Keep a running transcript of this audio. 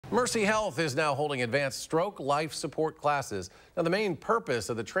Mercyhealth is now holding advanced stroke life support classes. Now, the main purpose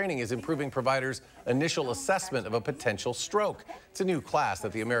of the training is improving providers' initial assessment of a potential stroke. It's a new class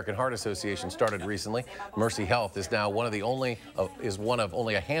that the American Heart Association started recently. Mercyhealth is now one of only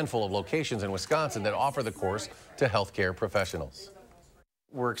a handful of locations in Wisconsin that offer the course to healthcare professionals.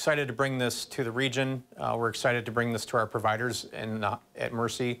 We're excited to bring this to the region. We're excited to bring this to our providers at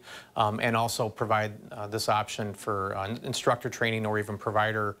Mercy and also provide this option for instructor training or even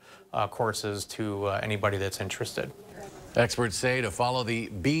provider courses to anybody that's interested. Experts say to follow the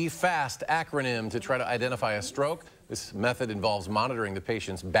Be Fast acronym to try to identify a stroke. This method involves monitoring the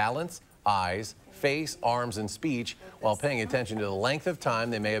patient's balance, eyes, face, arms, and speech while paying attention to the length of time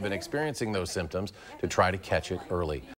they may have been experiencing those symptoms to try to catch it early.